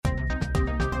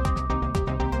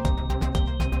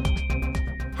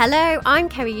Hello, I'm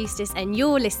Kerry Eustace and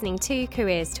you're listening to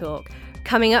Careers Talk.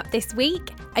 Coming up this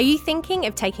week, are you thinking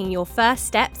of taking your first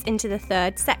steps into the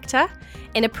third sector?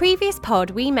 In a previous pod,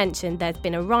 we mentioned there's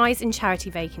been a rise in charity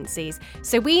vacancies,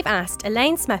 so we've asked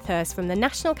Elaine Smethurst from the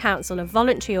National Council of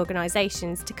Voluntary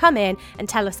Organisations to come in and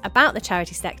tell us about the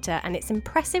charity sector and its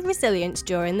impressive resilience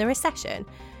during the recession.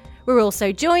 We're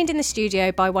also joined in the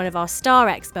studio by one of our star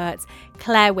experts,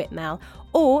 Claire Whitmell,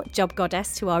 or Job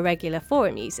Goddess to our regular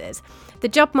forum users. The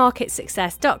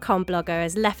jobmarketsuccess.com blogger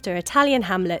has left her Italian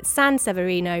hamlet San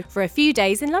Severino for a few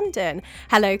days in London.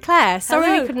 Hello, Claire. Sorry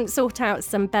Hello. we couldn't sort out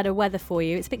some better weather for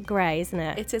you. It's a bit grey, isn't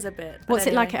it? It is a bit. What's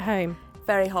it like at home?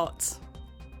 Very hot.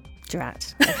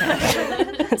 Drat.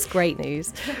 Okay. That's great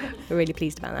news. We're really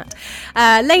pleased about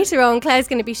that. Later on, Claire's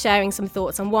going to be sharing some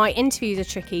thoughts on why interviews are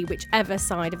tricky, whichever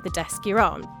side of the desk you're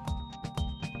on.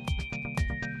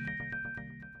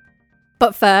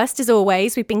 But first, as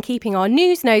always, we've been keeping our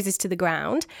news noses to the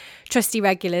ground. Trusty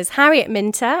regulars Harriet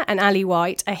Minter and Ali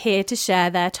White are here to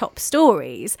share their top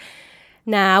stories.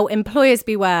 Now, employers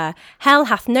beware. Hell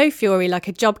hath no fury like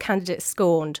a job candidate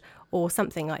scorned, or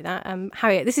something like that.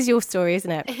 Harriet, this is your story, isn't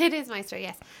it? It is my story,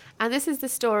 yes. And this is the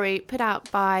story put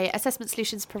out by assessment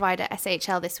solutions provider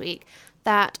SHL this week,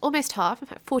 that almost half, in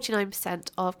fact 49%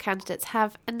 of candidates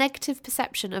have a negative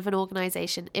perception of an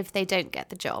organisation if they don't get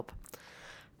the job.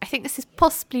 I think this is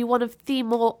possibly one of the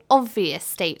more obvious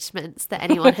statements that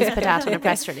anyone has put out on a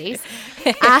press release.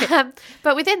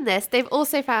 But within this, they've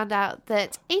also found out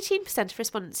that 18% of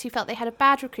respondents who felt they had a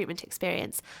bad recruitment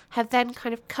experience have then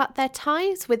kind of cut their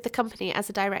ties with the company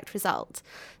as a direct result.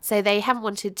 So they haven't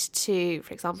wanted to,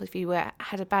 for example, if you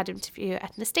had a bad interview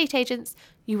at an estate agent's,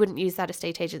 you wouldn't use that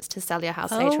estate agent's to sell your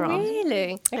house later on. Oh,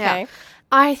 really? Okay. Yeah.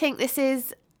 I think this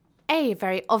is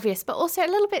very obvious, but also a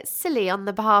little bit silly on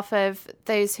the behalf of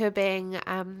those who are being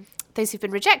those who've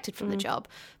been rejected from the job,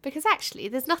 because actually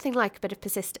there's nothing like a bit of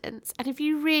persistence, and if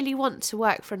you really want to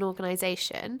work for an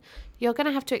organisation, you're going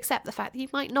to have to accept the fact that you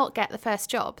might not get the first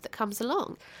job that comes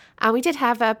along. And we did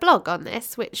have a blog on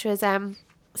this, which was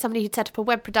somebody who'd set up a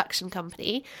web production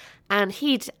company, and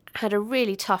he'd had a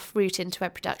really tough route into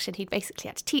web production. He'd basically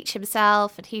had to teach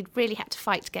himself, and he'd really had to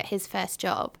fight to get his first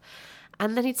job.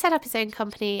 And then he'd set up his own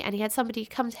company, and he had somebody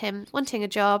come to him wanting a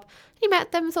job. He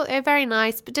met them, thought they were very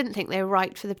nice, but didn't think they were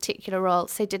right for the particular role,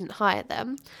 so didn't hire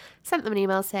them. Sent them an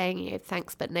email saying,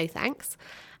 thanks, but no thanks.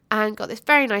 And got this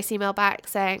very nice email back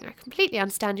saying, I completely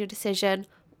understand your decision,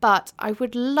 but I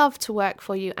would love to work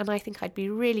for you, and I think I'd be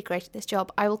really great at this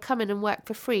job. I will come in and work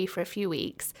for free for a few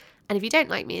weeks. And if you don't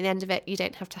like me at the end of it, you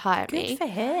don't have to hire me. Good for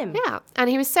him. Yeah. And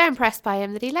he was so impressed by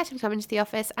him that he let him come into the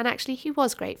office, and actually he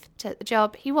was great at the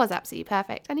job. He was absolutely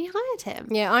perfect, and he hired him.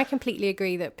 Yeah, I completely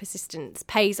agree that persistence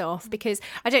pays off, because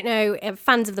I don't know,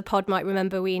 fans of the pod might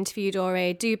remember we interviewed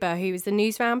Ore Duba, who was the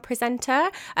Newsround presenter,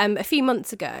 a few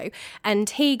months ago, and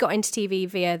he got into TV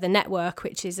via The Network,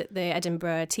 which is at the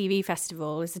Edinburgh TV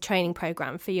Festival, is a training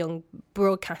programme for young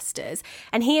broadcasters,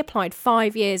 and he applied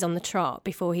 5 years on the trot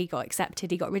before he got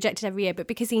accepted. He got rejected every year, but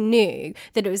because he knew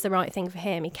that it was the right thing for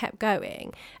him, he kept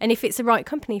going. And if it's the right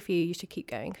company for you, you should keep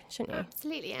going, shouldn't you?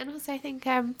 Absolutely. And also I think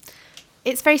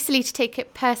it's very silly to take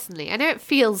it personally. I know it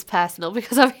feels personal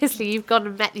because obviously you've gone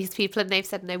and met these people and they've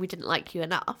said, no, we didn't like you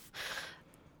enough.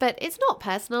 But it's not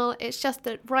personal. It's just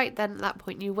that right then at that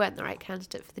point you weren't the right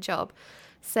candidate for the job.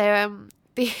 So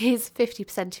these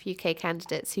 50% of UK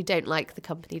candidates who don't like the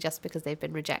company just because they've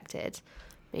been rejected,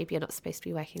 maybe you're not supposed to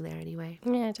be working there anyway.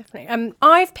 Yeah, definitely.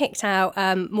 I've picked out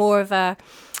more of a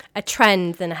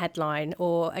trend than a headline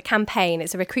or a campaign.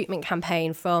 It's a recruitment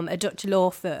campaign from a Dutch law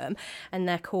firm, and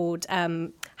they're called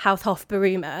Houthoff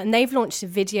Baruma, and they've launched a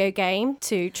video game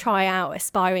to try out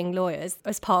aspiring lawyers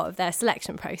as part of their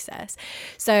selection process.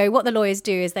 So what the lawyers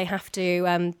do is they have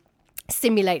to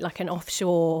simulate like an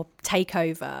offshore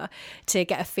takeover to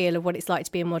get a feel of what it's like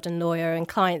to be a modern lawyer, and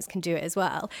clients can do it as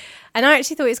well. And I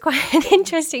actually thought it was quite an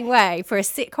interesting way for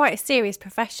quite a serious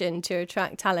profession to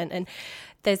attract talent. And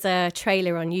there's a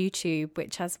trailer on YouTube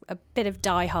which has a bit of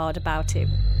Die Hard about it.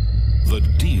 The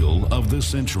deal of the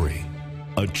century.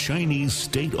 A Chinese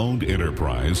state-owned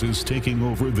enterprise is taking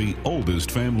over the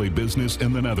oldest family business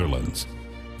in the Netherlands.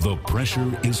 The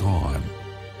pressure is on.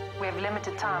 We have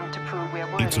limited time to prove we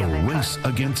are worthy. It's a race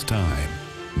against time.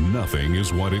 Nothing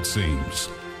is what it seems.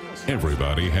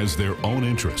 Everybody has their own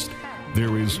interest.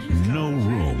 There is no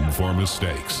room for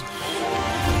mistakes.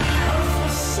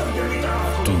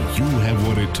 Do you have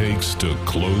what it takes to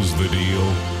close the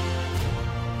deal?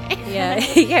 Yeah,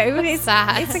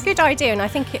 it's a good idea, and I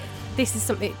think this is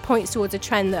something that points towards a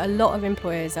trend that a lot of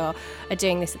employers are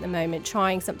doing this at the moment,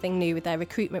 trying something new with their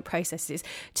recruitment processes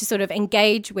to sort of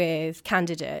engage with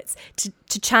candidates, to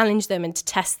to challenge them and to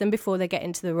test them before they get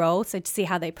into the role, so to see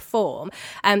how they perform.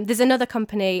 There's another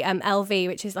company, LV,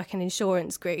 which is like an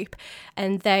insurance group,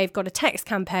 and they've got a text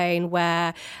campaign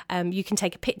where you can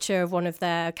take a picture of one of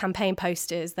their campaign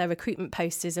posters, their recruitment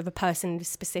posters of a person in a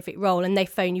specific role, and they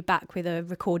phone you back with a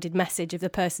recorded message of the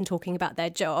person talking about their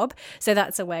job. So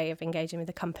that's a way of engaging with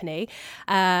the company.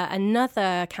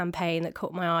 Another campaign that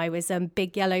caught my eye was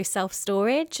Big Yellow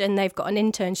Self-Storage, and they've got an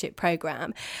internship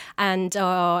program and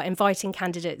are inviting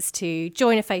candidates to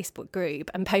join a Facebook group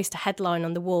and post a headline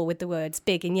on the wall with the words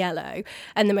big in yellow.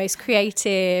 And the most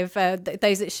creative,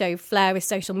 those that show flair with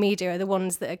social media, are the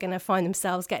ones that are going to find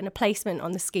themselves getting a placement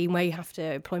on the scheme where you have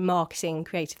to employ marketing and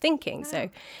creative thinking. So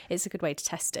it's a good way to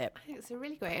test it. I think it's a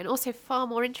really great and also far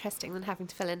more interesting than having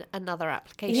to fill in another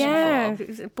application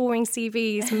form. Boring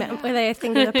CVs were they a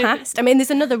thing of the past? I mean,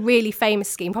 there's another really famous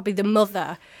scheme, probably the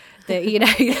mother, the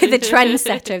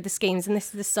trendsetter of the schemes, and this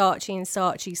is the Saatchi and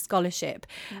Saatchi Scholarship,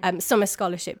 Summer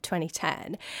Scholarship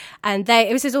 2010. And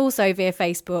this is also via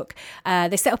Facebook.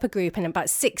 They set up a group, and about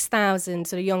 6,000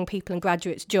 sort of young people and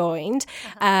graduates joined.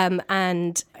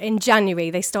 And in January,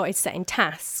 they started setting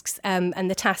tasks, and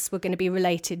the tasks were going to be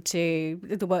related to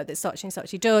the work that Saatchi and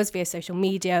Saatchi does via social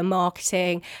media,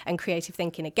 marketing, and creative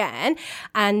thinking again.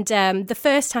 And the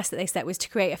first task that they set was to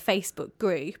create a Facebook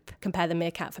group, compare the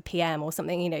meerkat for PM or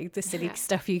something, the silly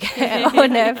stuff you get on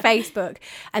Facebook.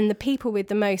 And the people with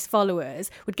the most followers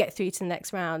would get through to the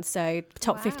next round. So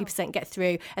top 50% get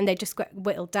through, and they just get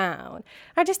whittled down.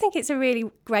 I just think it's a really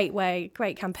great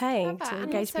campaign to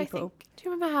engage people. Do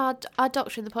you remember how our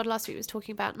doctor in the pod last week was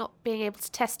talking about not being able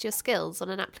to test your skills on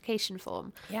an application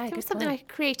form? Yeah, it was something like a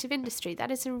creative industry.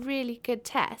 That is a really good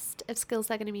test of skills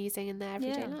they're going to be using in their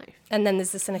everyday life. And then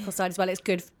there's the cynical side as well. It's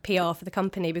good PR for the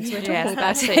company because we're talking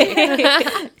about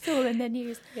it. It's all in the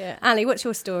news. Yeah. Ali, what's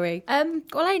your story? Well,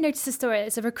 I noticed a story.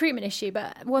 It's a recruitment issue,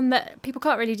 but one that people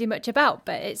can't really do much about.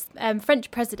 But it's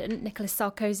French President Nicolas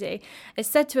Sarkozy is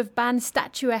said to have banned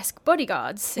statuesque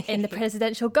bodyguards in the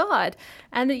presidential guard.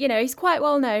 And, he's quite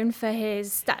well known for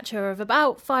his stature of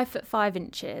about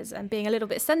 5'5" and being a little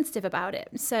bit sensitive about it.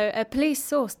 So a police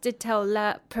source did tell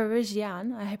La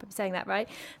Parisienne, I hope I'm saying that right,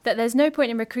 that there's no point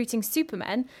in recruiting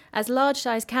supermen as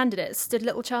large-sized candidates stood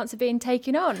little chance of being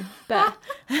taken on. But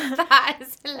that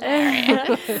is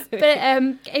hilarious. But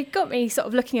it got me sort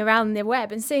of looking around the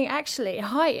web and seeing actually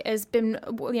height has been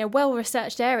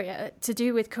well-researched area to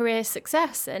do with career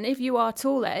success. And if you are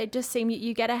taller, it does seem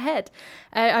you get ahead.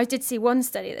 I did see one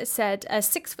study that said a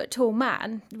 6-foot-tall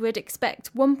man would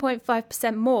expect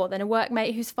 1.5% more than a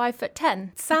workmate who's 5'10".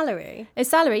 Salary? His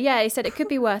salary, yeah. He said it could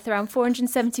be worth around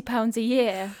 £470 a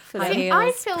year for them.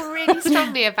 I feel really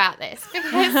strongly about this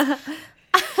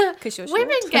because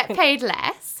women get paid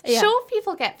less. Yeah. Short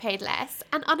people get paid less,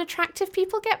 and unattractive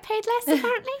people get paid less,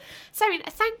 apparently. So,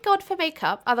 thank God for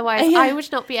makeup. Otherwise, I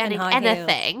would not be earning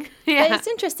anything. Yeah. But it's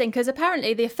interesting because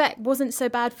apparently the effect wasn't so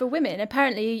bad for women.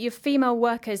 Apparently, your female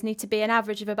workers need to be an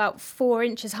average of about 4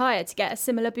 inches higher to get a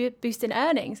similar boost in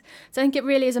earnings. So I think it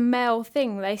really is a male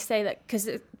thing. They say that because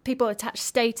people attach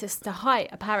status to height,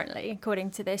 apparently,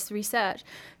 according to this research.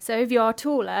 So if you are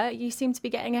taller, you seem to be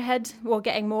getting ahead or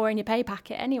getting more in your pay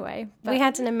packet anyway. But we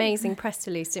had an amazing press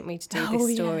release, didn't we, to do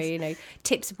this story, yes.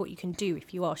 Tips of what you can do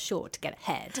if you are short to get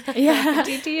ahead. Yeah. Have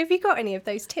you got any of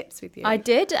those tips with you? I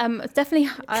did. Definitely.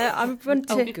 I want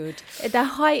to. Good. The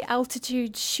high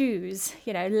altitude shoes,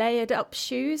 layered up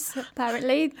shoes,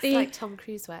 apparently. It's like Tom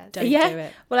Cruise wears. Don't do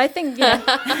it. Well, I think,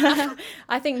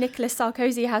 I think Nicolas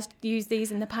Sarkozy has used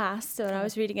these in the past, and I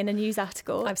was reading in a news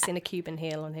article. I've seen a Cuban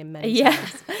heel on him many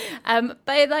times.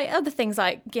 But like other things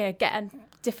like, get a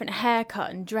different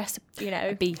haircut and dress,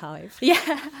 a beehive.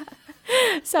 Yeah.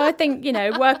 So I think,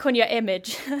 work on your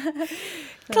image.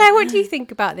 Claire, what do you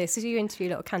think about this? As you interview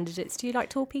a lot of candidates, do you like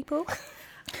tall people?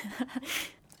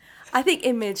 I think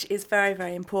image is very,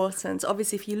 very important.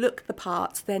 Obviously, if you look the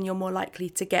part, then you're more likely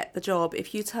to get the job.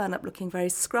 If you turn up looking very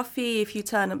scruffy, if you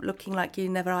turn up looking like you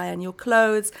never iron your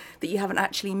clothes, that you haven't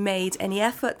actually made any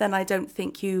effort, then I don't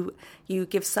think you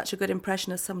give such a good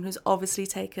impression as someone who's obviously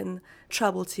taken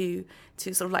trouble to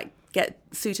sort of like get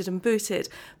suited and booted.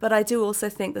 But I do also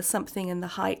think there's something in the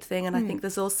height thing, and I think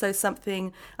there's also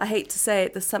something, I hate to say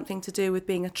it, there's something to do with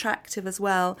being attractive as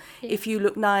well. Yeah. If you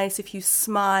look nice, if you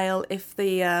smile, if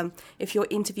your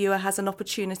interviewer has an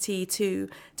opportunity to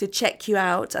check you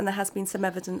out, and there has been some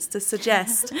evidence to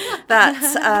suggest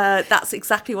that that's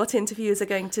exactly what interviewers are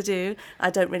going to do.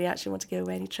 I don't really actually want to give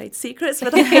away any trade secrets,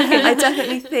 but I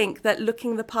definitely think that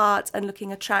looking the part and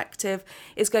looking attractive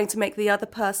is going to make the other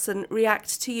person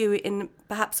react to you in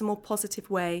perhaps a more positive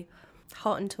way.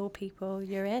 Hot and tall people,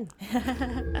 you're in.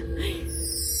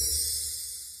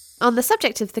 On the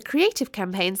subject of the creative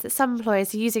campaigns that some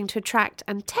employers are using to attract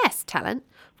and test talent,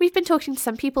 we've been talking to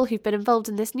some people who've been involved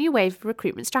in this new wave of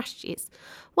recruitment strategies.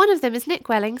 One of them is Nick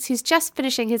Wellings, who's just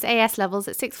finishing his AS levels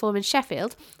at sixth form in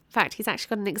Sheffield. In fact, he's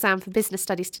actually got an exam for business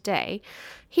studies today.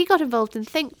 He got involved in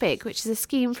Think Big, which is a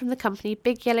scheme from the company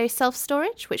Big Yellow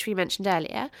Self-Storage, which we mentioned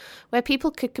earlier, where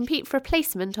people could compete for a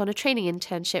placement on a training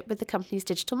internship with the company's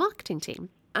digital marketing team.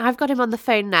 I've got him on the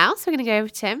phone now, so we're going to go over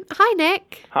to him. Hi,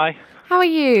 Nick. Hi. How are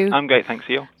you? I'm great, thanks.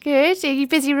 You? Good. Are you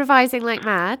busy revising like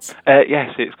mad?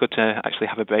 Yes, it's good to actually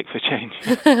have a break for a change.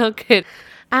 Oh, good.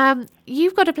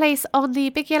 You've got a place on the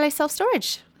Big Yellow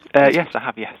Self-Storage. Yes, I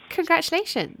have, yes.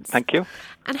 Congratulations. Thank you.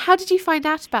 And how did you find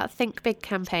out about Think Big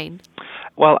campaign?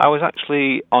 Well, I was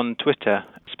actually on Twitter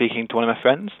speaking to one of my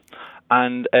friends,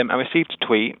 and I received a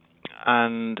tweet,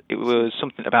 and it was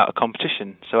something about a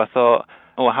competition. So I thought,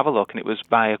 I'll have a look, and it was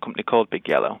by a company called Big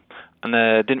Yellow. And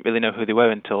I didn't really know who they were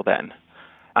until then.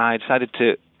 I decided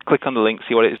to click on the link,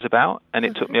 see what it is about, and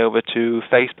it took me over to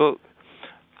Facebook,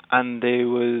 and there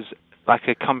was like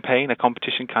a campaign, a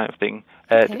competition kind of thing,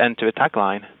 to enter a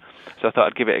tagline. So I thought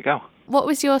I'd give it a go. What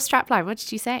was your strapline? What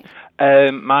did you say?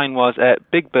 Mine was,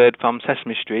 Big Bird from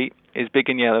Sesame Street is big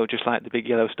and yellow, just like the Big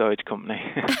Yellow Storage Company.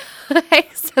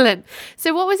 Excellent.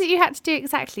 So what was it you had to do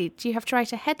exactly? Do you have to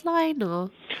write a headline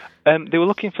or...? They were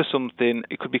looking for something,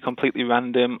 it could be completely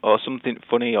random or something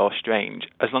funny or strange,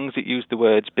 as long as it used the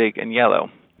words big and yellow.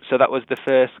 So that was the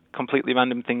first completely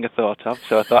random thing I thought of,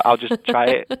 so I thought I'll just try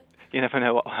it. You never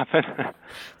know what will happen.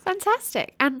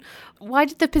 Fantastic. And why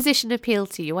did the position appeal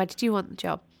to you? Why did you want the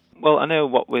job? Well, I know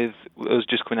what with us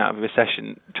just coming out of a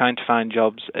recession, trying to find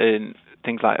jobs in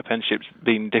things like apprenticeships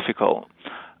being difficult.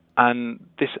 And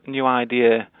this new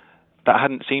idea that I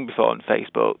hadn't seen before on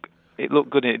Facebook, it looked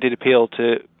good and it did appeal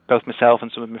to both myself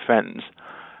and some of my friends.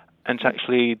 And to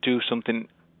actually do something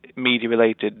media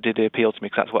related did appeal to me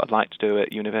because that's what I'd like to do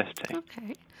at university.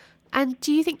 Okay. And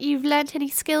do you think you've learned any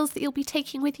skills that you'll be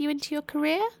taking with you into your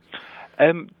career?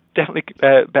 Definitely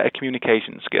better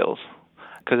communication skills,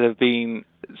 because I've been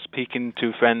speaking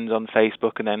to friends on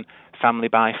Facebook and then family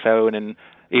by phone and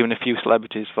even a few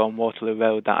celebrities from Waterloo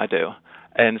Road that I do,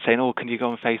 and saying, can you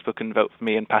go on Facebook and vote for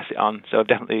me and pass it on? So I've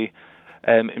definitely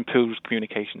improved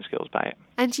communication skills by it.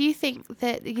 And do you think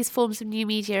that these forms of new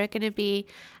media are going to be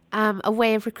a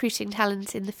way of recruiting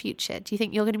talent in the future? Do you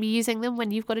think you're going to be using them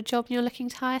when you've got a job and you're looking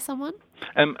to hire someone?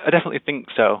 I definitely think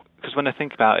so, because when I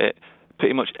think about it,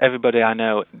 pretty much everybody I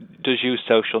know does use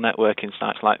social networking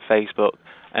sites like Facebook,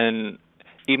 and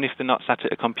even if they're not sat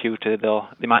at a computer,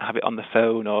 they might have it on the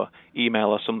phone or email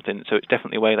or something, so it's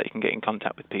definitely a way that you can get in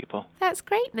contact with people. That's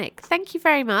great, Nick. Thank you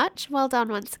very much. Well done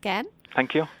once again.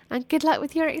 Thank you. And good luck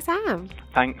with your exam.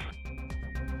 Thanks.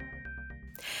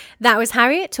 That was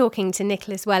Harriet talking to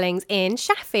Nicholas Wellings in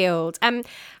Sheffield.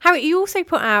 Harriet, you also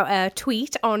put out a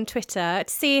tweet on Twitter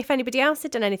to see if anybody else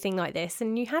had done anything like this,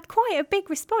 and you had quite a big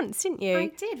response, didn't you? I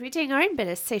did. We're doing our own bit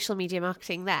of social media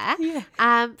marketing there.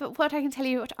 Yeah. But what I can tell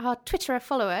you, our Twitter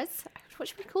followers, what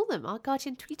should we call them? Our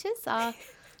guardian tweeters?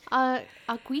 Our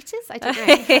greeters? I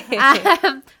don't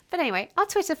know. But anyway, our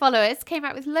Twitter followers came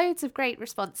out with loads of great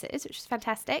responses, which was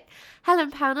fantastic. Helen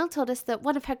Pownell told us that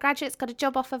one of her graduates got a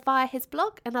job offer via his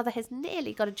blog. Another has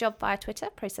nearly got a job via Twitter.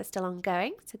 Process still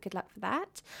ongoing, so good luck for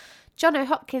that. John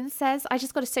O'Hopkins says, I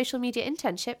just got a social media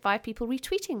internship via people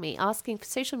retweeting me, asking for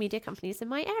social media companies in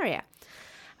my area.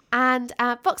 And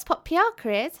Vox Pop PR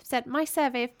Careers said, my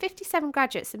survey of 57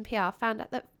 graduates in PR found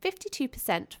out that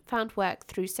 52% found work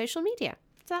through social media.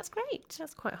 So that's great.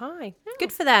 That's quite high. Yeah.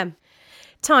 Good for them.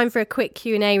 Time for a quick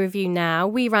Q&A review now.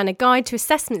 We ran a guide to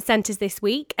assessment centres this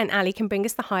week, and Ali can bring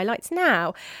us the highlights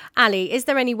now. Ali, is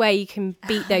there any way you can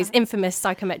beat those infamous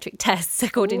psychometric tests,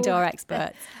 according to our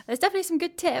experts? There's definitely some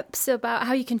good tips about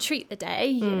how you can treat the day,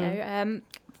 you know.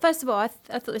 First of all, I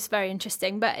thought this was very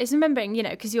interesting, but it's remembering,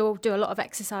 because you'll do a lot of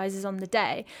exercises on the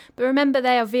day, but remember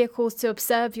they are vehicles to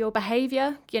observe your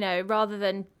behaviour, rather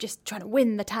than just trying to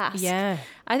win the task. Yeah.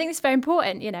 I think it's very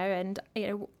important, and,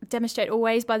 demonstrate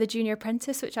always by the Junior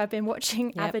Apprentice, which I've been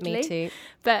watching avidly. Me too.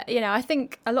 But, I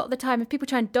think a lot of the time if people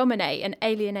try and dominate and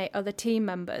alienate other team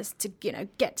members to,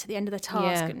 get to the end of the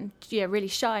task and really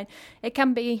shine, it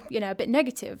can be, a bit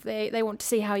negative. They want to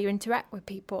see how you interact with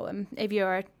people, and if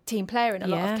you're a team player in a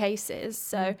lot of cases.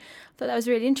 So I thought that was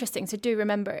really interesting. So do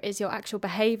remember it is your actual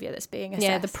behaviour that's being assessed.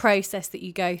 Yeah, the process that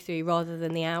you go through rather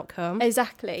than the outcome.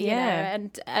 Exactly.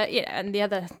 And the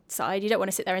other side, you don't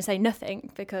want to sit there and say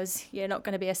nothing because you're not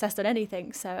going to be assessed on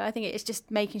anything. So I think it's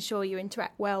just making sure you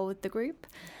interact well with the group.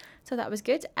 So that was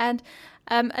good. And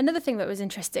another thing that was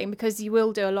interesting, because you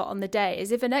will do a lot on the day,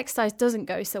 is if an exercise doesn't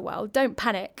go so well, don't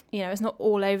panic. It's not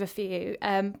all over for you,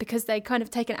 because they kind of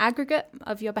take an aggregate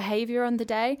of your behaviour on the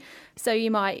day. So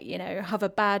you might, have a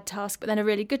bad task, but then a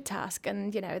really good task,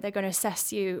 and, they're going to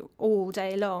assess you all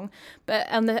day long. But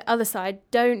on the other side,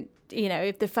 don't,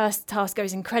 if the first task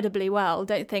goes incredibly well,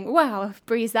 don't think, wow,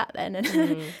 breeze that then,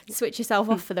 and switch yourself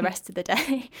off for the rest of the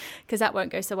day, because that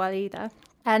won't go so well either.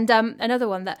 And another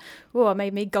one that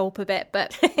made me gulp a bit,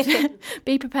 but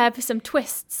be prepared for some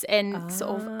twists in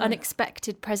sort of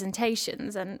unexpected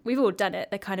presentations. And we've all done it,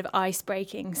 the kind of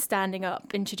ice-breaking, standing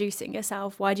up, introducing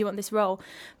yourself, why do you want this role?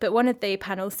 But one of the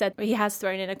panel said he has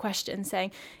thrown in a question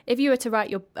saying, if you were to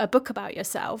write a book about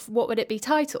yourself, what would it be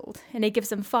titled? And he gives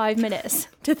them 5 minutes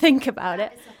to think about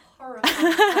it.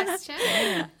 Question.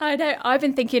 I know. I've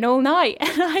been thinking all night,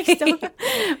 and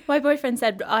my boyfriend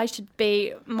said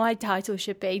my title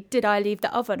should be "Did I leave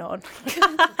the oven on?"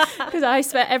 Because I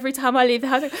swear every time I leave the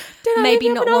house, maybe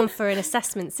not one for an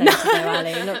assessment centre, though,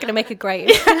 Ali. You're not going to make a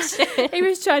great impression. He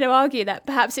was trying to argue that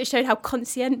perhaps it showed how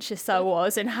conscientious I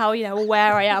was and how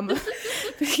aware I am.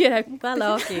 Well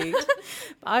argued.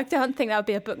 I don't think that would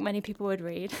be a book many people would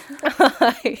read.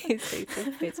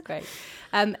 It's great.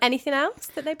 Anything else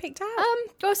that they picked out?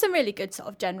 Well, some really good sort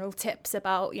of general tips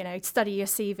about, study your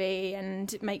CV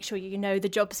and make sure you know the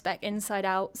job spec inside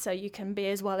out so you can be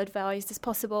as well advised as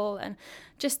possible, and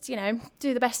just,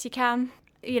 do the best you can.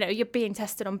 You're being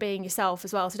tested on being yourself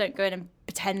as well, so don't go in and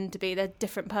pretend to be the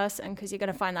different person, because you're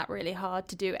going to find that really hard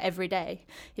to do every day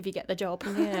if you get the job.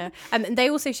 Yeah. And they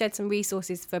also shared some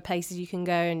resources for places you can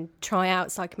go and try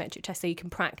out psychometric tests so you can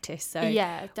practice. So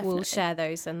yeah, definitely. We'll share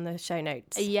those in the show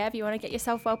notes. Yeah, if you want to get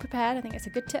yourself well prepared, I think it's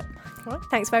a good tip. All right,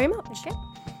 thanks very much. Okay.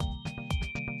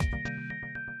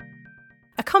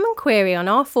 A common query on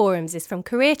our forums is from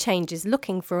career changers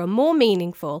looking for a more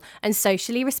meaningful and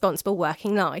socially responsible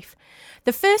working life.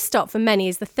 The first stop for many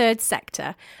is the third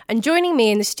sector, and joining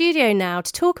me in the studio now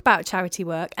to talk about charity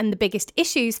work and the biggest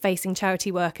issues facing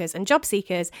charity workers and job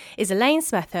seekers is Elaine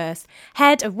Smethurst,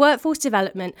 Head of Workforce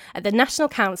Development at the National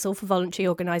Council for Voluntary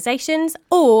Organisations,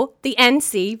 or the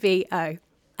NCVO.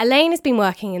 Elaine has been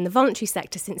working in the voluntary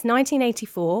sector since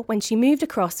 1984, when she moved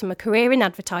across from a career in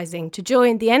advertising to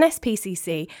join the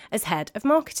NSPCC as Head of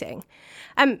Marketing.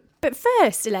 But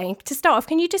first, Elaine, to start off,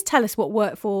 can you just tell us what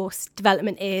workforce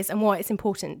development is and why it's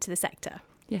important to the sector?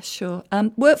 Yes, sure.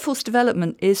 Workforce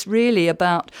development is really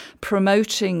about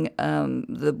promoting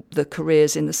the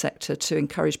careers in the sector to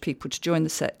encourage people to join the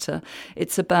sector.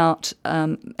 It's about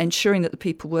ensuring that the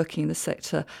people working in the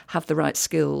sector have the right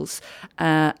skills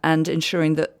and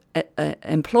ensuring that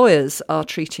employers are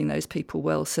treating those people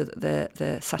well so that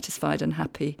they're satisfied and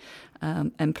happy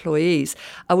employees.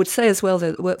 I would say as well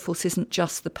that the workforce isn't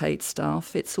just the paid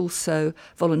staff, it's also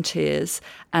volunteers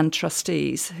and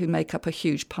trustees who make up a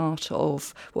huge part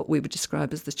of what we would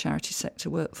describe as the charity sector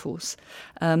workforce.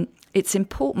 It's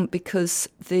important because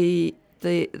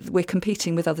we're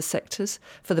competing with other sectors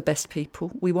for the best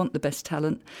people. We want the best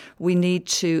talent. We need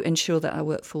to ensure that our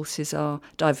workforces are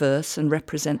diverse and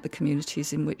represent the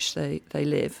communities in which they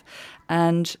live.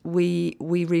 And we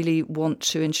really want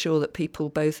to ensure that people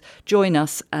both join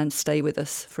us and stay with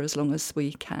us for as long as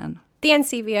we can. The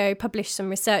NCVO published some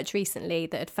research recently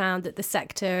that had found that the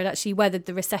sector had actually weathered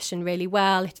the recession really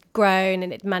well. It had grown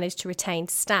and it managed to retain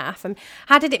staff. And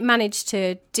how did it manage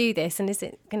to do this, and is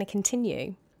it going to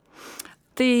continue?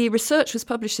 The research was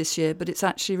published this year, but it's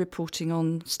actually reporting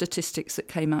on statistics that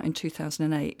came out in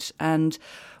 2008. And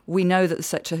we know that the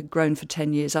sector had grown for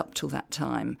 10 years up till that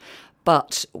time.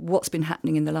 But what's been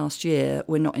happening in the last year,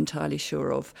 we're not entirely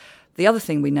sure of. The other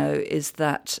thing we know is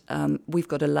that we've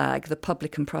got a lag. The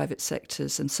public and private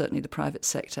sectors, and certainly the private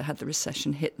sector, had the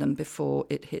recession hit them before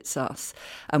it hits us.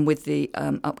 And with the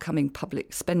upcoming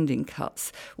public spending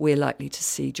cuts, we're likely to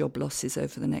see job losses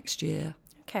over the next year.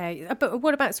 Okay, but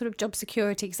what about sort of job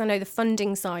security? Because I know the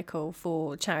funding cycle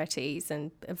for charities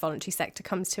and the voluntary sector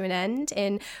comes to an end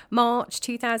in March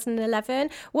 2011.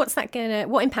 What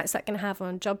impact's that going to have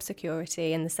on job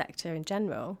security in the sector in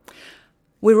general?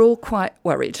 We're all quite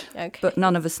worried, okay, but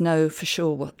none of us know for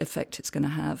sure what effect it's going to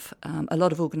have. A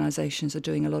lot of organisations are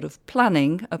doing a lot of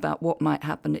planning about what might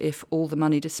happen if all the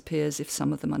money disappears, if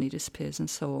some of the money disappears, and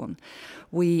so on.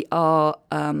 We are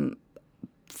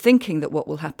thinking that what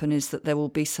will happen is that there will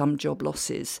be some job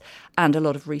losses and a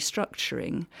lot of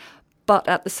restructuring. But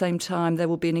at the same time, there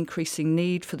will be an increasing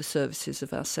need for the services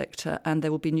of our sector, and there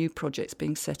will be new projects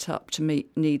being set up to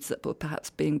meet needs that were perhaps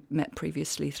being met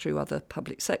previously through other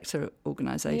public sector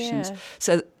organisations. Yeah.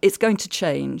 So it's going to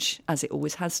change, as it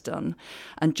always has done,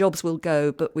 and jobs will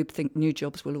go, but we think new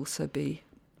jobs will also be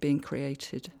being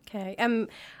created. Okay.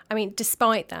 I mean,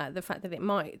 despite that, the fact that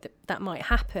that might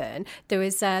happen, there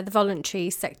was the voluntary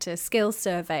sector skills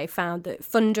survey found that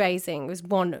fundraising was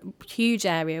one huge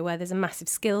area where there's a massive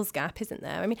skills gap, isn't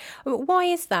there? I mean, why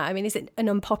is that? I mean, is it an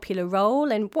unpopular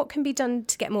role, and what can be done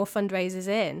to get more fundraisers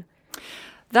in?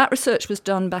 That research was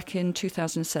done back in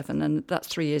 2007, and that's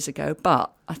 3 years ago.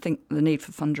 But I think the need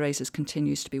for fundraisers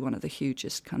continues to be one of the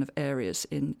hugest kind of areas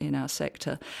in our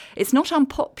sector. It's not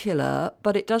unpopular,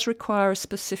 but it does require a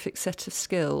specific set of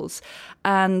skills.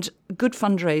 And good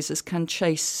fundraisers can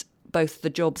chase both the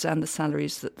jobs and the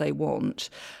salaries that they want.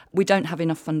 We don't have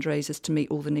enough fundraisers to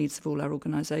meet all the needs of all our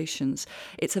organisations.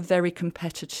 It's a very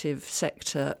competitive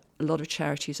sector. A lot of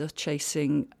charities are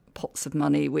chasing pots of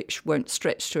money which won't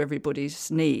stretch to everybody's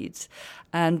needs.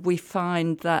 And we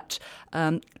find that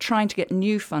trying to get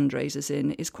new fundraisers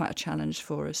in is quite a challenge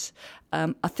for us.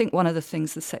 I think one of the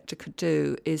things the sector could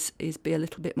do is be a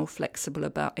little bit more flexible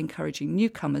about encouraging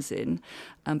newcomers in,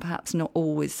 and perhaps not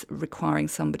always requiring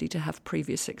somebody to have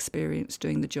previous experience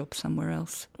doing the job somewhere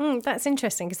else. That's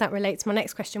interesting, because that relates to my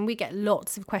next question. We get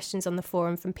lots of questions on the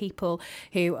forum from people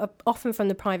who are often from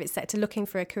the private sector looking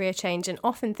for a career change and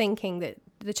often thinking that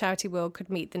the charity world could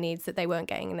meet the needs that they weren't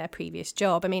getting in their previous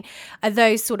job. I mean, are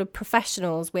those sort of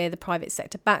professionals with a private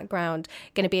sector background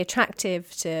going to be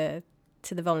attractive to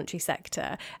the voluntary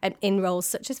sector and in roles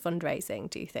such as fundraising,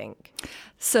 do you think?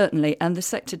 Certainly, and the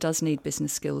sector does need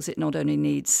business skills. It not only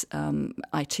needs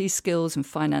IT skills and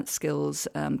finance skills,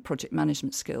 project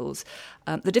management skills.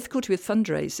 The difficulty with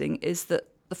fundraising is that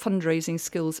the fundraising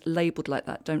skills labelled like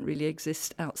that don't really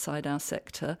exist outside our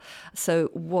sector. So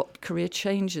what career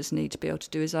changers need to be able to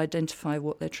do is identify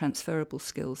what their transferable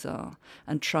skills are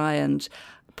and try and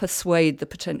persuade the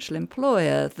potential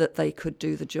employer that they could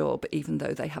do the job even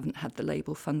though they haven't had the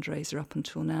label fundraiser up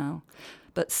until now.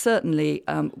 But certainly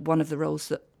one of the roles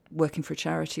that working for a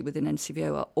charity within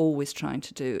NCVO are always trying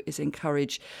to do is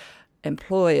encourage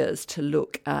employers to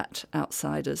look at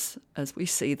outsiders as we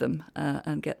see them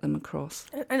and get them across.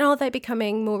 And are they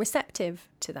becoming more receptive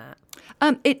to that?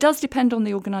 It does depend on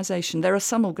the organisation. There are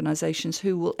some organisations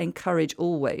who will encourage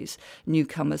always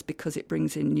newcomers because it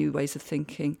brings in new ways of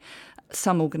thinking.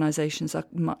 Some organisations are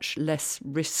much less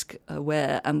risk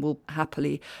aware and will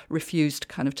happily refuse to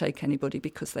kind of take anybody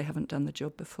because they haven't done the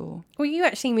job before. Well, you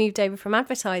actually moved over from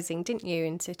advertising, didn't you,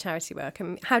 into charity work?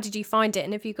 And how did you find it?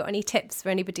 And have you got any tips for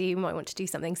anybody who might want to do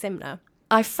something similar?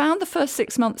 I found the first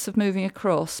 6 months of moving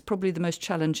across probably the most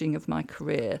challenging of my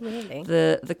career. Really?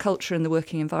 The culture and the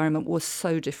working environment was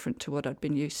so different to what I'd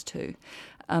been used to.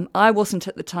 I wasn't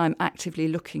at the time actively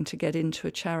looking to get into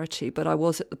a charity, but I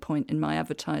was at the point in my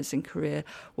advertising career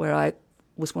where I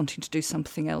was wanting to do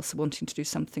something else, wanting to do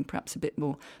something perhaps a bit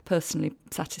more personally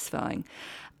satisfying.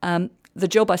 The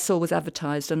job I saw was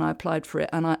advertised and I applied for it,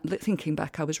 and thinking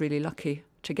back, I was really lucky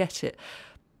to get it.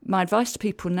 My advice to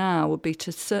people now would be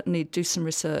to certainly do some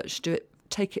research,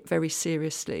 take it very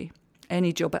seriously.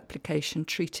 Any job application,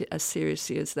 treat it as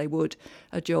seriously as they would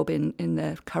a job in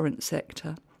their current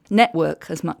sector. Network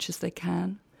as much as they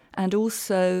can, and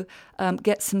also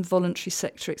get some voluntary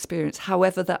sector experience,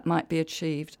 however that might be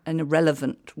achieved in a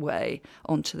relevant way,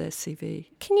 onto their CV.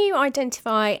 Can you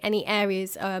identify any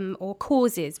areas or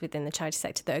causes within the charity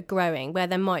sector that are growing, where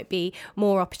there might be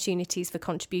more opportunities for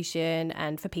contribution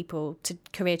and for people to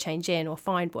career change in or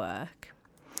find work?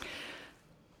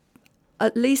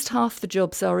 At least half the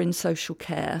jobs are in social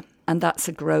care. And that's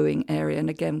a growing area. And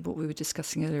again, what we were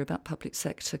discussing earlier about public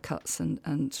sector cuts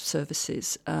and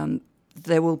services,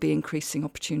 there will be increasing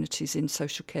opportunities in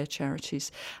social care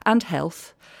charities and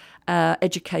health,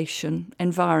 education,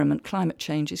 environment. Climate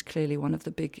change is clearly one of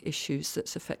the big issues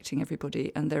that's affecting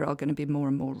everybody. And there are going to be more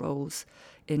and more roles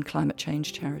in climate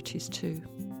change charities too.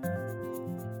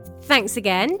 Thanks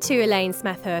again to Elaine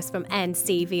Smethurst from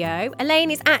NCVO.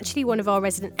 Elaine is actually one of our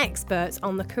resident experts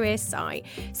on the careers site.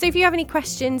 So if you have any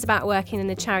questions about working in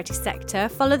the charity sector,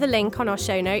 follow the link on our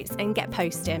show notes and get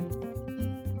posting.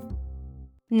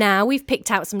 Now we've picked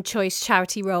out some choice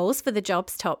charity roles for the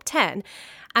Jobs Top 10.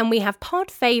 And we have pod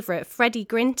favourite Freddie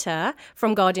Grinter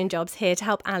from Guardian Jobs here to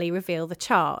help Ali reveal the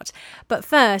chart. But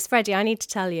first, Freddie, I need to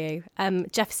tell you,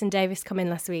 Jefferson Davis come in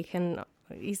last week and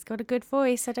he's got a good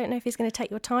voice. I don't know if he's going to take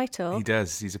your title. He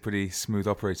does. He's a pretty smooth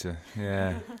operator.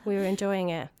 Yeah. We were enjoying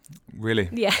it. Really?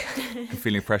 Yeah. I'm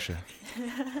feeling pressure.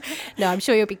 No, I'm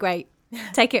sure you'll be great.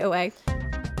 Take it away.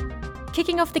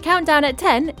 Kicking off the countdown at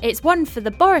 10, it's one for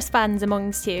the Boris fans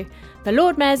amongst you. The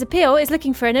Lord Mayor's Appeal is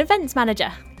looking for an events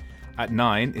manager. At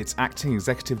 9, it's acting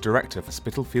executive director for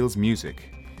Spitalfields Music.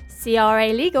 CRA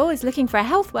Legal is looking for a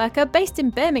health worker based in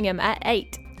Birmingham at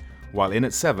 8. While in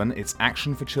at 7, it's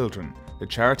Action for Children. The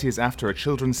charity is after a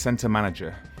children's centre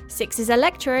manager. 6 is a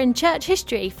lecturer in church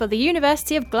history for the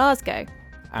University of Glasgow.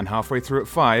 And halfway through at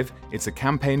 5, it's a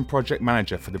campaign project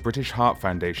manager for the British Heart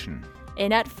Foundation.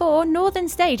 In at 4, Northern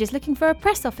Stage is looking for a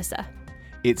press officer.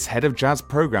 It's head of jazz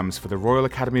programmes for the Royal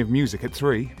Academy of Music at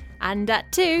 3. And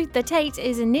at 2, the Tate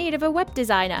is in need of a web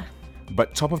designer.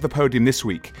 But top of the podium this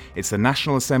week, it's the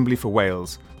National Assembly for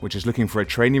Wales, which is looking for a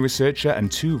trainee researcher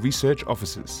and 2 research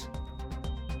officers.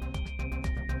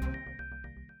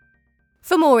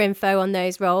 For more info on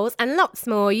those roles and lots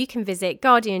more, you can visit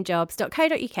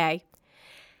guardianjobs.co.uk.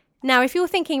 Now, if you're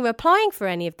thinking of applying for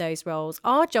any of those roles,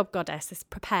 our Job Goddess has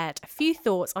prepared a few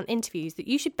thoughts on interviews that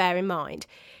you should bear in mind.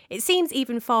 It seems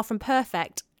even far from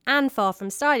perfect and far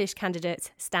from stylish candidates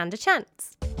stand a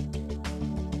chance.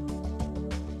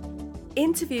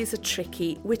 Interviews are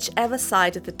tricky, whichever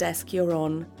side of the desk you're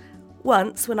on.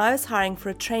 Once, when I was hiring for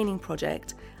a training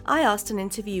project, I asked an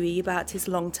interviewee about his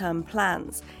long-term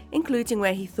plans, including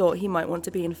where he thought he might want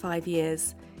to be in 5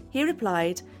 years. He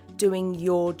replied, "Doing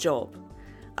your job."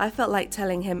 I felt like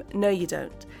telling him, "No, you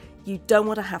don't. You don't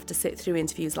want to have to sit through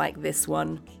interviews like this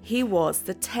one." He was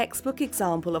the textbook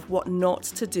example of what not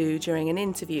to do during an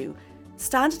interview.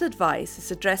 Standard advice is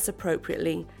to dress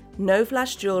appropriately, no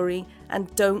flash jewellery,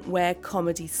 and don't wear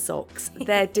comedy socks.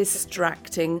 They're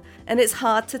distracting, and it's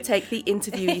hard to take the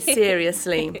interviewee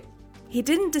seriously. He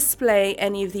didn't display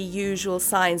any of the usual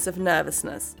signs of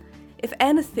nervousness. If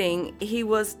anything, he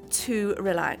was too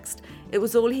relaxed. It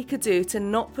was all he could do to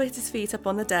not put his feet up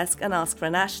on the desk and ask for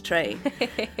an ashtray.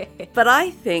 But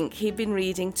I think he'd been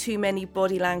reading too many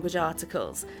body language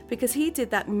articles, because he did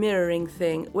that mirroring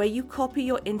thing where you copy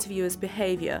your interviewer's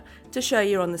behaviour to show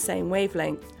you're on the same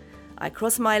wavelength. I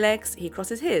cross my legs, he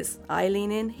crosses his. I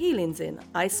lean in, he leans in.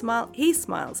 I smile, he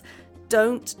smiles.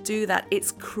 Don't do that,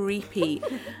 it's creepy.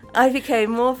 I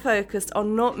became more focused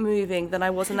on not moving than I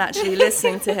wasn't actually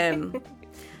listening to him.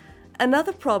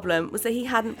 Another problem was that he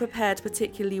hadn't prepared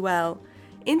particularly well.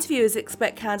 Interviewers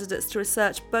expect candidates to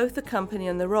research both the company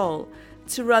and the role,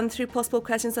 to run through possible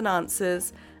questions and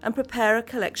answers, and prepare a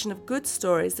collection of good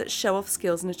stories that show off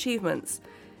skills and achievements.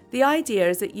 The idea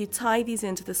is that you tie these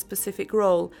into the specific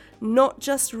role, not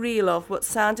just reel off what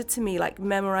sounded to me like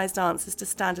memorised answers to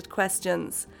standard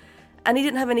questions. And he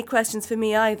didn't have any questions for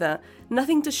me either,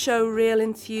 nothing to show real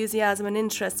enthusiasm and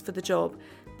interest for the job.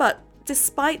 But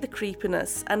despite the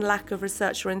creepiness and lack of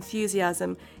research or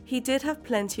enthusiasm, he did have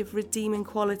plenty of redeeming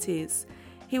qualities.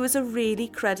 He was a really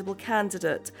credible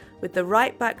candidate with the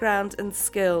right background and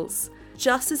skills.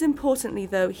 Just as importantly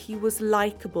though, he was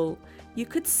likeable. You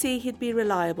could see he'd be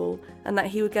reliable and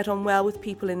that he would get on well with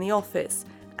people in the office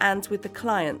and with the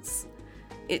clients.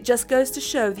 It just goes to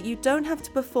show that you don't have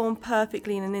to perform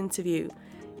perfectly in an interview.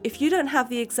 If you don't have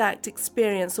the exact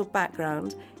experience or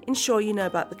background, ensure you know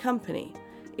about the company.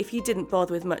 If you didn't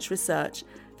bother with much research,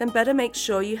 then better make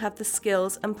sure you have the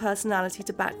skills and personality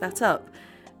to back that up.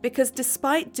 Because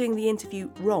despite doing the interview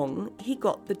wrong, he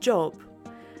got the job.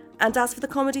 And as for the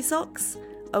comedy socks,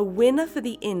 a winner for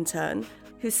the intern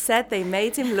who said they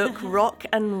made him look rock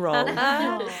and roll.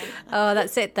 Oh,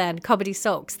 that's it then. Comedy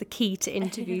socks, the key to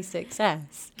interview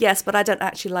success. Yes, but I don't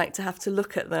actually like to have to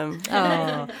look at them.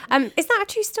 Oh, is that a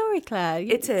true story, Claire?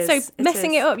 It is. So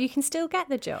messing it up, you can still get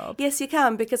the job. Yes, you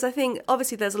can, because I think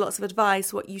obviously there's lots of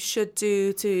advice what you should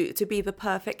do to be the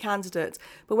perfect candidate.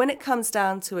 But when it comes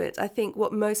down to it, I think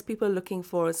what most people are looking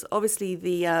for is obviously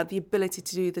the ability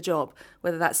to do the job,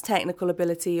 whether that's technical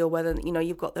ability or whether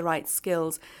you've got the right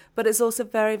skills. But it's also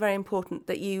very, very important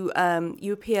that you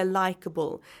appear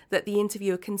likeable, that the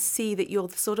interviewer can see that you're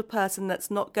the sort of person that's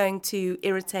not going to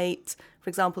irritate, for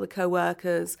example, the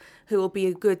co-workers, who will be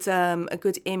a good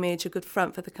image, a good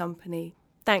front for the company.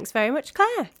 Thanks very much,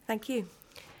 Claire. Thank you.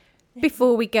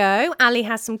 Before we go, Ali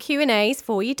has some Q&As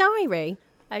for your diary.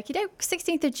 Okie doke.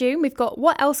 16th of June, we've got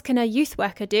What Else Can a Youth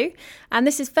Worker Do? And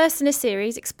this is first in a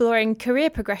series exploring career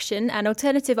progression and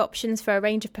alternative options for a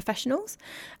range of professionals.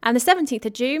 And the 17th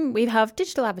of June, we have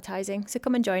digital advertising, so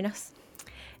come and join us.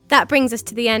 That brings us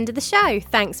to the end of the show.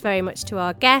 Thanks very much to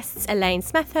our guests, Elaine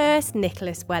Smethurst,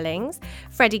 Nicholas Wellings,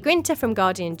 Freddie Grinter from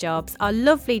Guardian Jobs, our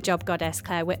lovely job goddess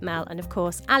Claire Whitmell, and of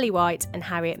course Ali White and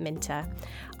Harriet Minter.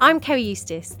 I'm Kerry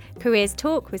Eustace. Careers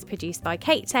Talk was produced by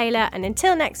Kate Taylor, and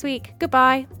until next week,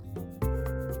 goodbye.